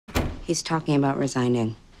He's talking about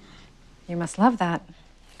resigning. You must love that.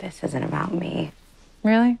 This isn't about me.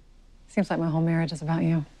 Really? Seems like my whole marriage is about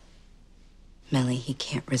you. Melly, he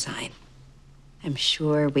can't resign. I'm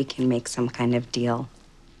sure we can make some kind of deal.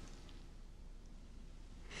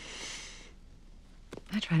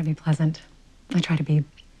 I try to be pleasant. I try to be...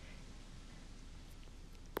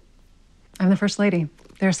 I'm the first lady.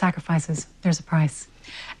 There are sacrifices. There's a price.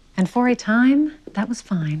 And for a time, that was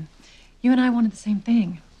fine. You and I wanted the same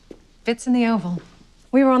thing. Fits in the oval.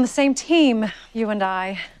 We were on the same team, you and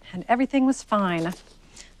I, and everything was fine.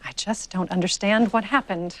 I just don't understand what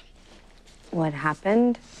happened. What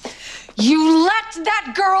happened? You let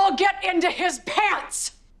that girl get into his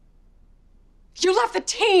pants! You left the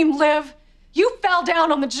team, Liv. You fell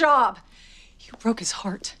down on the job. You broke his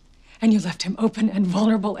heart, and you left him open and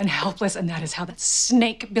vulnerable and helpless, and that is how that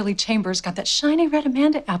snake Billy Chambers got that shiny red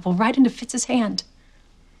Amanda apple right into Fitz's hand.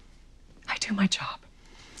 I do my job.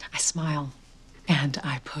 I smile, and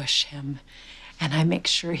I push him, and I make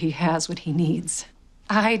sure he has what he needs.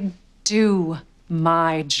 I do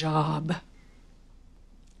my job.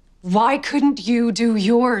 Why couldn't you do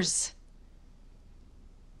yours?